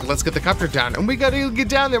listen, Suffolk, let's get the copter down, and we gotta get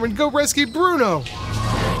down there and go rescue Bruno.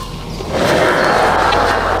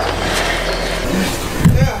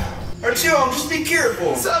 Yeah, Artyom, just be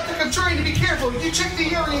careful. Suffolk, I'm trying to be careful. You check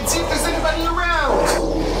the area and see if there's anybody around.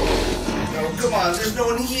 No, come on, there's no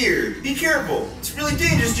one here. Be careful. It's really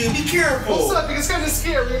dangerous, dude. Be careful. Well, Suffolk, it's kind of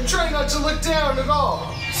scary. I'm trying not to look down at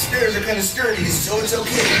all. Stairs are kind of sturdy, so it's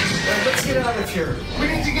okay. Let's get out of here. We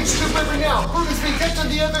need to get to the river now. Bruno's being kept on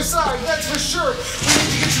the other side, that's for sure. We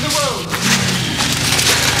need to get to the road.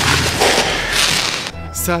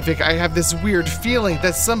 Suffolk, I have this weird feeling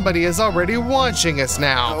that somebody is already watching us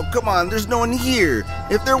now. Oh, come on, there's no one here.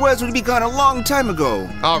 If there was, we'd be gone a long time ago.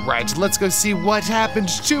 All right, let's go see what happened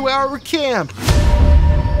to our camp.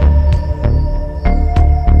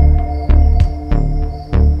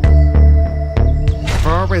 As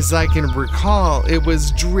far as I can recall, it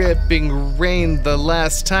was dripping rain the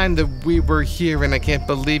last time that we were here, and I can't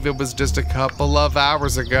believe it was just a couple of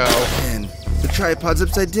hours ago. Man, the tripod's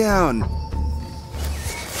upside down.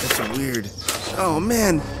 That's so weird. Oh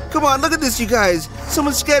man, come on, look at this, you guys.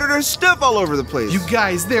 Someone scattered our stuff all over the place. You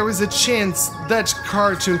guys, there was a chance that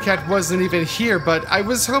Cartoon Cat wasn't even here, but I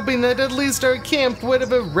was hoping that at least our camp would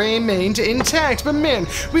have remained intact. But man,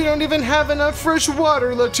 we don't even have enough fresh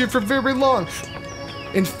water left here for very long.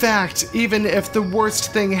 In fact, even if the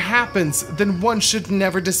worst thing happens, then one should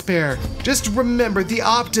never despair. Just remember the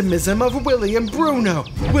optimism of Willie and Bruno.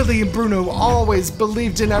 Willie and Bruno always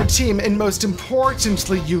believed in our team, and most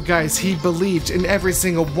importantly, you guys, he believed in every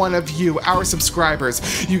single one of you, our subscribers.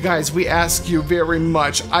 You guys, we ask you very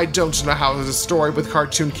much. I don't know how the story with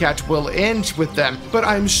Cartoon Cat will end with them, but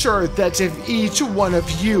I'm sure that if each one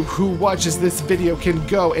of you who watches this video can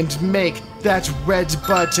go and make that red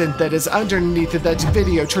button that is underneath that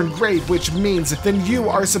video turn gray, which means then you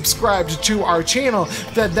are subscribed to our channel,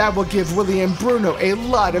 that will give Willie and Bruno a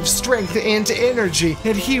lot of strength and energy,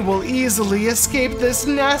 and he will easily escape this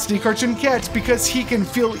nasty Cartoon Cat because he can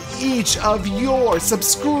feel each of your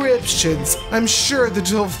subscriptions. I'm sure that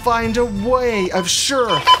he'll find a way of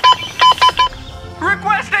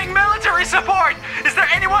Requesting military support! Is there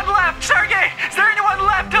anyone left? Sergey, is there anyone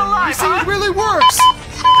left alive? You see, it really works!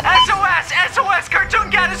 SOS! SOS!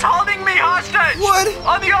 Cartoon Cat is holding me hostage! What?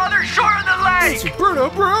 On the other shore of the lake!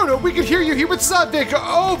 Bruno, we can hear you here with Savik.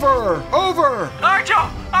 Over!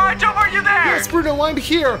 Artyom, are you there? Yes, Bruno, I'm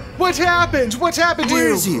here. What happened? What happened to you?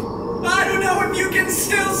 Where is he? I don't know if you can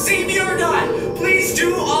still see me or not. Please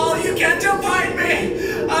do all you can to find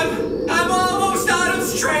me. I'm almost out of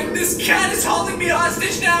strength. This cat is holding me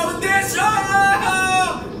hostage now, and this.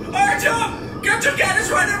 Artyom! Cartoon Cat is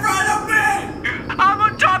right in front of me! I'm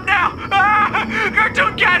on top now!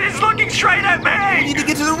 Cartoon Cat is looking straight at We me! need to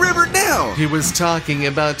get to the river now. He was talking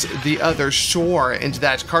about the other shore, and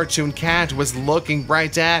that Cartoon Cat was looking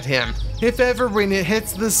right at him. If everyone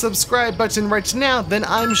hits the subscribe button right now, then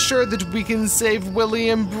I'm sure that we can save Willie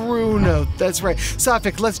and Bruno. That's right.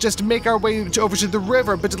 Safik, let's just make our way over to the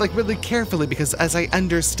river, but like really carefully, because as I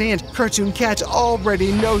understand, Cartoon Cat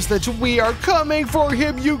already knows that we are coming for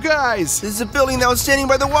him, you guys. This is a building that was standing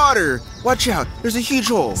by the water. Watch out, there's a huge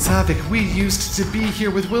hole. Safik, we used to be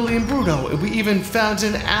here with Willie and Bruno, and we even found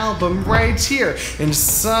an album right here. And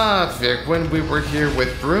Safik, when we were here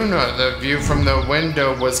with Bruno, the view from the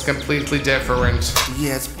window was completely different.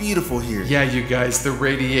 Yeah, it's beautiful here. Yeah, you guys, the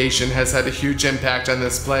radiation has had a huge impact on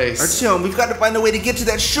this place. Artyom, we've got to find a way to get to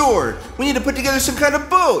that shore. We need to put together some kind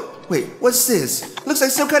of boat. Wait, what's this? Looks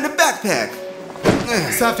like some kind of backpack.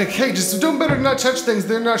 Safik, hey, just don't better not touch things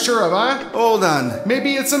they're not sure of, huh? Hold on.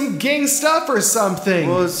 Maybe it's some gang stuff or something.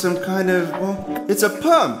 Well, it's some kind of, it's a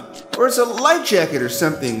pump. Or it's a life jacket or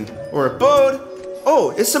something. Or a boat.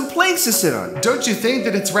 Oh, it's some planks to sit on. Don't you think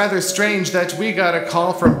that it's rather strange that we got a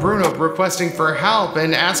call from Bruno requesting for help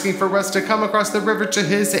and asking for us to come across the river to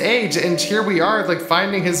his aid, and here we are, like,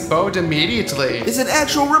 finding his boat immediately. It's an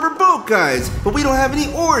actual rubber boat, guys, but we don't have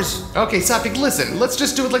any oars. Okay, Safik, listen, let's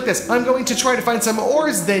just do it like this. I'm going to try to find some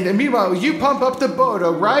oars then, and meanwhile, you pump up the boat,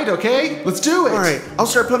 alright, okay? Let's do it. Alright, I'll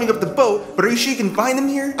start pumping up the boat, but are you sure you can find them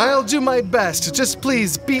here? I'll do my best. Just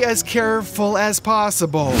please be as careful as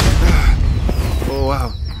possible. Oh,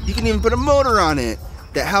 wow. You can even put a motor on it.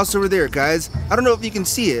 That house over there, guys. I don't know if you can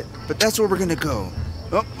see it, but that's where we're gonna go.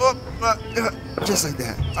 Just like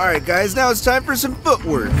that. Alright, guys, now it's time for some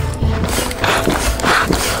footwork.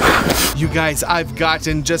 You guys, I've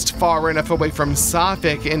gotten just far enough away from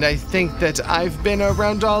Safik, and I think that I've been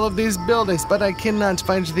around all of these buildings, but I cannot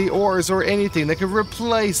find the oars or anything that could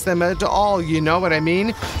replace them at all, you know what I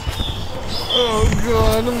mean? Oh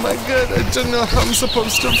god, I don't know how I'm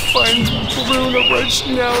supposed to find Bruno right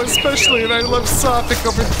now, especially, and I left Safik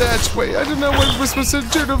over that way. I don't know what we're supposed to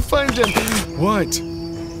do to find him. What?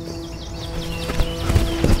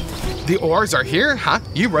 The oars are here? Huh?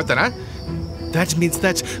 You wrote that, huh? That means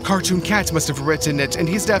that Cartoon Cat must have written it, and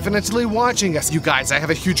he's definitely watching us. You guys, I have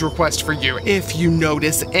a huge request for you. If you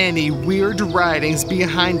notice any weird writings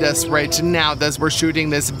behind us right now as we're shooting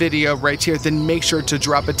this video right here, then make sure to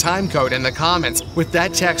drop a time code in the comments with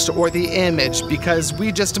that text or the image, because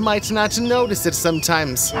we just might not notice it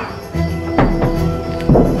sometimes.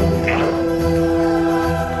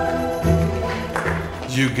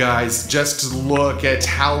 You guys, just look at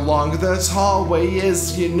how long this hallway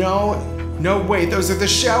is, you know? No, wait, those are the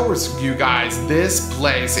showers, you guys. This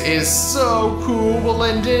place is so cool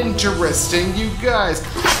and interesting, you guys.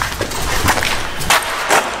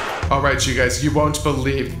 All right, you guys, you won't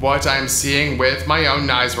believe what I'm seeing with my own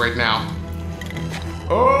eyes right now.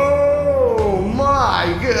 Oh my my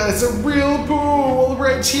god, it's a real pool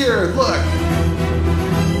right here. Look.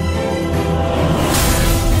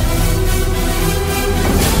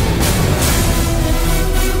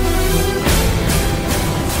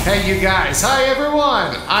 Hey you guys, hi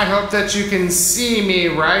everyone! I hope that you can see me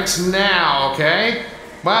right now, okay?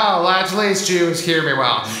 Well, at least you hear me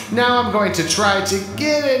well. Now I'm going to try to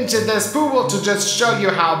get into this pool to just show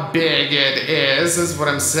you how big it is what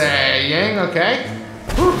I'm saying, okay?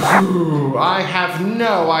 Ooh, I have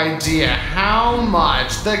no idea how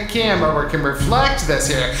much the camera can reflect this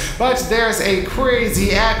here, but there's a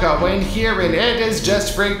crazy echo in here and it is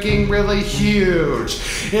just freaking really huge.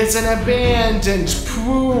 It's an abandoned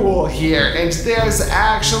pool here and there's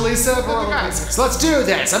actually several guys. So let's do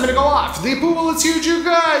this. I'm gonna go off. The pool is huge, you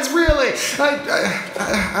guys, really.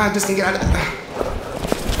 I just need to get out of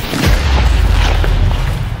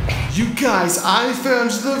You guys, I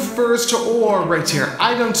found the first ore right here.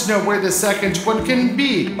 I don't know where the second one can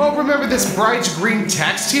be. Oh, remember this bright green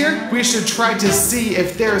text here? We should try to see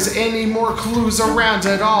if there's any more clues around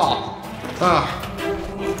at all.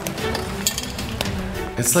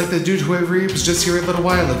 It's like the dude who was just here a little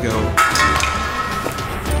while ago.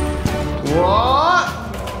 What?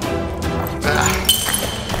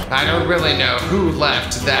 I don't really know who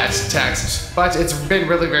left that text, but it's been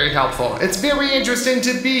really very helpful. It's very interesting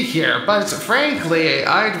to be here, but frankly,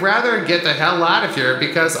 I'd rather get the hell out of here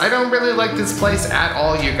because I don't really like this place at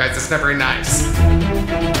all, you guys. It's never nice.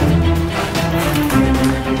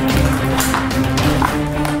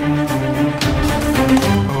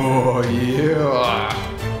 Oh, yeah.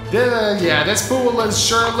 Yeah, this pool is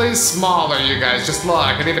surely smaller, you guys. Just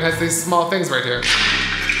look, it even has these small things right here.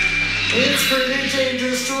 It's pretty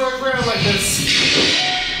dangerous to walk around like this.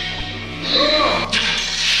 Oh.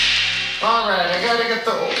 Alright, I gotta get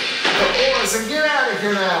the oars and get out of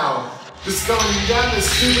here now. Just going down this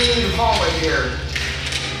stupid hallway here.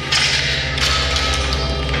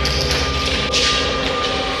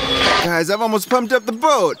 Guys, I've almost pumped up the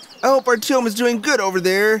boat. I hope Artyom is doing good over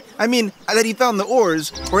there. I mean, that he found the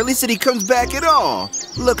oars, or at least that he comes back at all.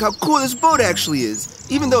 Look how cool this boat actually is.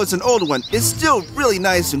 Even though it's an old one, it's still really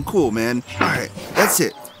nice and cool, man. Alright, that's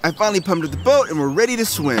it. I finally pumped up the boat and we're ready to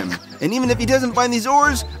swim. And even if he doesn't find these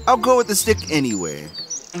oars, I'll go with the stick anyway.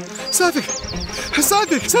 Savik!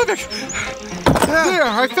 There,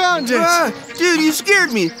 I found it! Dude, you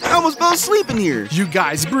scared me. I almost fell asleep in here. You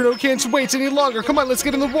guys, Bruno can't wait any longer. Come on, let's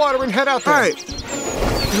get in the water and head out there. Alright.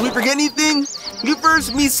 Did we forget anything? You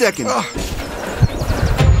first, me second.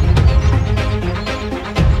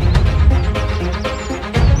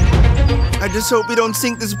 I just hope we don't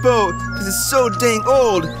sink this boat, because it's so dang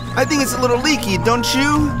old. I think it's a little leaky, don't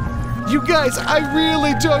you? You guys, I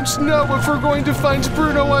really don't know if we're going to find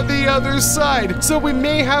Bruno on the other side, so we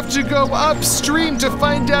may have to go upstream to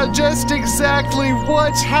find out just exactly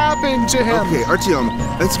what happened to him. Okay,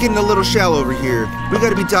 Artyom, it's getting a little shallow over here. We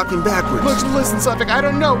gotta be docking backwards. Look, listen, Savik, I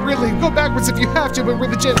don't know, really. Go backwards if you have to, but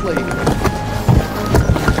really gently.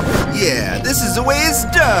 Yeah, this is the way it's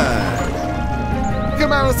done.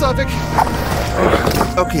 Come on, Savik.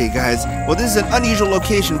 Okay, guys. Well, this is an unusual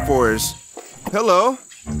location for us. Hello?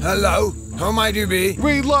 Hello? Who might you be?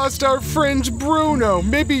 We lost our friend Bruno.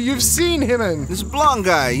 Maybe you've seen him in. This blonde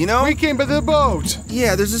guy, you know? We came by the boat.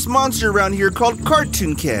 Yeah, there's this monster around here called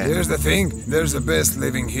Cartoon Cat. Here's the thing. There's the best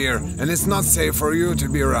living here, and it's not safe for you to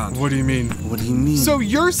be around. What do you mean? What do you mean? So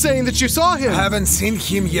you're saying that you saw him? I haven't seen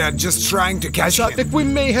him yet, just trying to catch him. That we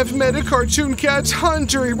may have met a Cartoon Cat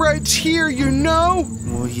hunter right here, you know?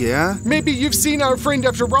 Well, yeah? Maybe you've seen our friend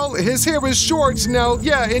after all. His hair was short now,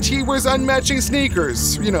 yeah, and he wears unmatching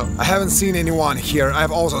sneakers, you know. I haven't seen anyone here.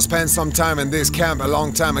 I've also spent some time in this camp a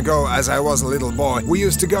long time ago as I was a little boy. We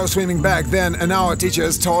used to go swimming back then, and our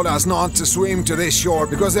teachers told us not to swim to this shore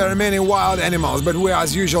because there are many wild animals, but we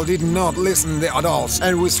as usual did not listen to the adults,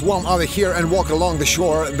 and we swam out of here and walked along the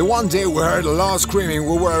shore. The one day we heard a loud screaming.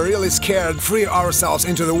 We were really scared, threw ourselves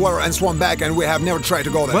into the water and swam back, and we have never tried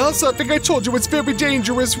to go there. Well, so I think I told you it's very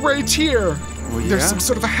dangerous right here. Well, yeah? There's some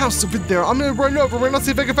sort of a house over there. I'm gonna run over and I'll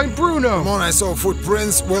see if I can find Bruno. Come on, I saw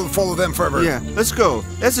footprints. We'll follow them forever. Yeah, let's go.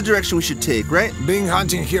 That's the direction we should take, right? Been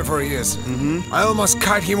hunting here for years. I almost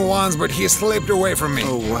caught him once, but he slipped away from me.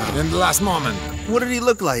 Oh, wow. In the last moment. What did he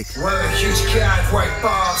look like? Well, a huge cat, white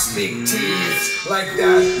paws, big teeth, like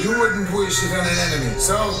that. You wouldn't wish it on an enemy.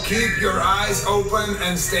 So keep your eyes open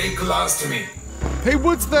and stay close to me. Hey,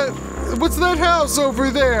 what's that house over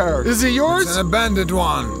there? Is it yours? It's an abandoned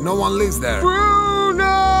one. No one lives there.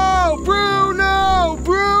 Bruno! Bruno!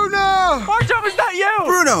 Bruno! Artyom, is that you?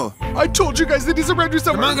 Bruno! I told you guys that he's around here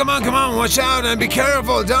somewhere. Come on, watch out and be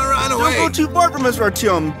careful. Don't run away. Don't go too far from us,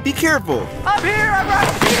 Artyom. Be careful. I'm here, I'm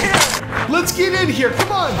right here! Let's get in here.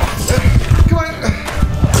 Come on. Come on.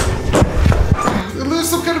 There's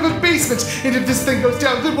some kind of a basement, and if this thing goes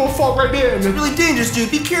down, then we'll fall right in. Really dangerous, dude.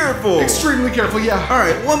 Be careful. Extremely careful, yeah. All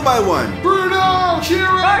right, one by one. Bruno, here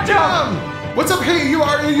I come. What's up? Hey,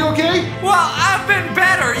 are you okay? Well, I've been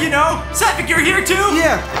better, you know. Sapphik, you're here too?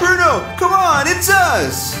 Yeah, Bruno, come on, it's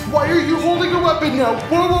us. Why are you holding a weapon now?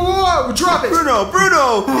 Whoa, whoa, whoa, whoa, drop it. Bruno,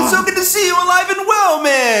 it's so good to see you alive and well,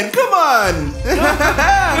 man. Come on.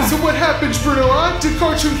 So what happened, Bruno, huh? Did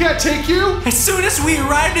Cartoon Cat take you? As soon as we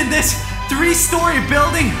arrived in this 3-story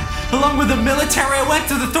building, along with the military, I went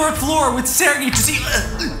to the 3rd floor with Sergey to see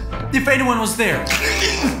if anyone was there.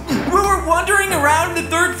 We were wandering around the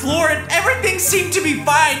 3rd floor and everything seemed to be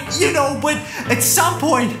fine, you know, but at some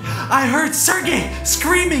point I heard Sergey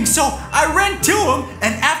screaming, so I ran to him,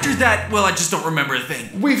 and after that, well, I just don't remember a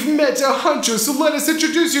thing. We've met a hunter, so let us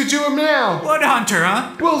introduce you to him now. What hunter,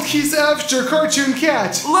 huh? Well, he's after Cartoon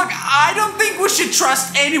Cat. Look, I don't think we should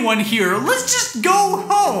trust anyone here. Let's just go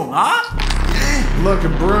home, huh? Look,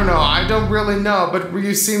 Bruno, I don't really know, but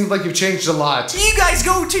you seem like you've changed a lot. You guys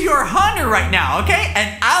go to your hunter right now, okay?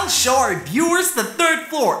 And I'll show our viewers the 3rd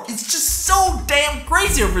floor. It's just so damn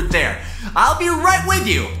crazy over there. I'll be right with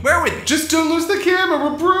you. Bear with me. Just don't lose the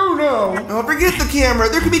camera, Bruno. Oh, forget the camera.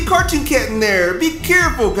 There could be Cartoon Cat in there. Be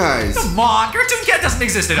careful, guys. Come on, Cartoon Cat doesn't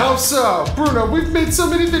exist at all. How so? Bruno, we've made so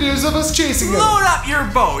many videos of us chasing him. Load up your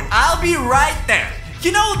boat. I'll be right there.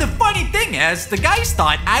 You know, the funny thing is, the guys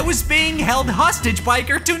thought I was being held hostage by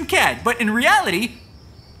Cartoon Cat, but in reality,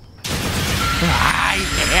 I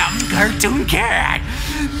am Cartoon Cat.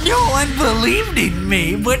 No one believed in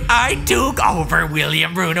me, but I took over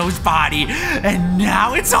William Bruno's body, and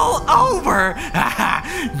now it's all over.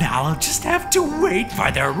 Now I'll just have to wait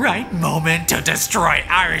for the right moment to destroy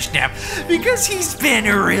Arishnev, because he's been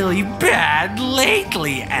really bad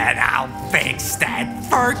lately, and I'll fix that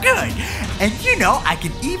for good. And you know, I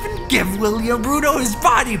can even give William Bruno his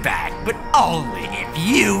body back, but only if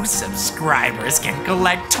you subscribers can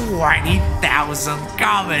collect 20,000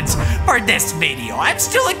 comments for this video. I'm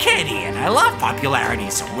still a kiddie, and I love popularity,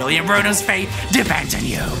 so William Bruno's fate depends on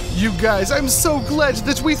you. You guys, I'm so glad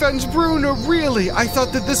that we found Bruno, really. I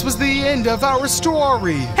thought that this was the end of our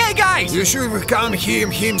story. Hey guys! You should have come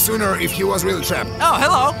him sooner if he was really trapped. Oh,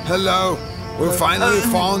 hello. Hello. We finally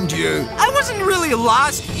found you. I wasn't really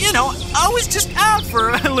lost, you know, I was just out for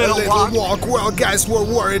a little walk. Well, guys, we're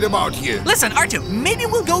worried about you. Listen, Artem, maybe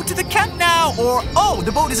we'll go to the camp now, or, oh,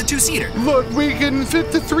 the boat is a 2-seater. Look, we can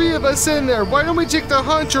fit the 3 of us in there. Why don't we take the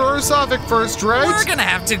hunter or Sapphik first, right? We're gonna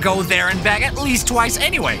have to go there and back at least twice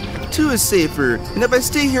anyway. 2 is safer, and if I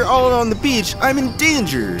stay here all alone on the beach, I'm in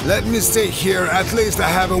danger. Let me stay here. At least I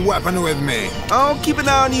have a weapon with me. I'll keep an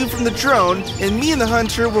eye on you from the drone, and me and the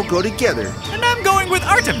hunter will go together. And I'm going with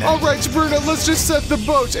Artem then. All right, Bruno, let's just set the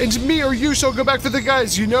boat, and me or you shall go back for the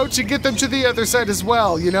guys, you know, to get them to the other side as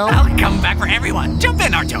well, you know? I'll come back for everyone. Jump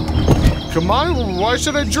in, Artem. Come on, why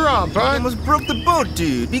should I jump, huh? I almost broke the boat,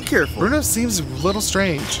 dude. Be careful. Bruno seems a little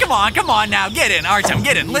strange. Come on now. Get in, Artem,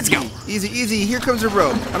 get in. Let's go. Easy, easy. Here comes a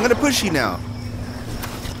rope. I'm gonna push you now.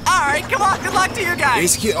 All right, come on. Good luck to you guys.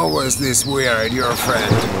 Is he always this weird, your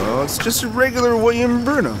friend? Well, it's just a regular William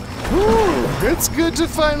Bruno. Whew, it's good to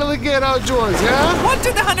finally get outdoors, yeah? What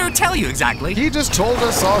did the hunter tell you exactly? He just told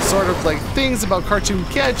us all sort of like things about Cartoon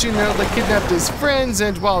Cat, you know, like kidnapped his friends,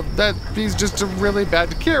 and well, that he's just a really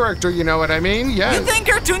bad character, you know what I mean? Yeah. You think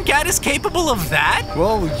Cartoon Cat is capable of that?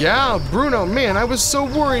 Well, yeah, Bruno, man, I was so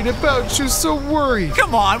worried about you, so worried.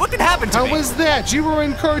 Come on, what could happen to me? How was that? You were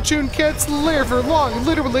in Cartoon Cat's lair for long.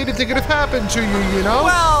 Literally anything could have happened to you, you know?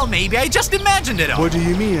 Well, maybe I just imagined it all. What do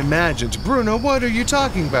you mean imagined? Bruno, what are you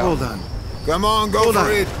talking about? Hold on. Come on, go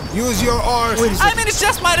for it. Use your arms. Wait a second. I mean, it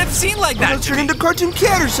just might have seemed like that Let's to turn me. into Cartoon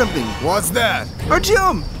Cat or something. What's that?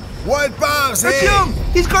 Artyom! What bombs? Hey! Artyom!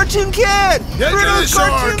 He's Cartoon Cat! Get to the Bruno's shore!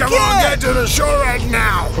 Cartoon Come Cat! on, get to the shore right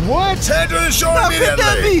now! What? Head to the shore Stop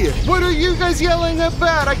immediately! it, What are you guys yelling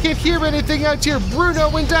about? I can't hear anything out here.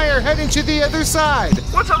 Bruno and I are heading to the other side.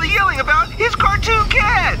 What's all the yelling about? He's Cartoon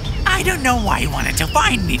Cat! I don't know why you wanted to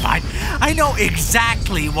find me, but I know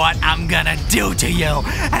exactly what I'm gonna do to you.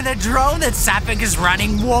 And the drone that Sapphik is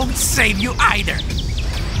running won't save you either.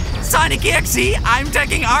 Sonic EXE, I'm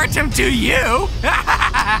taking Artem to you.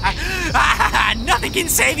 Nothing can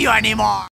save you anymore.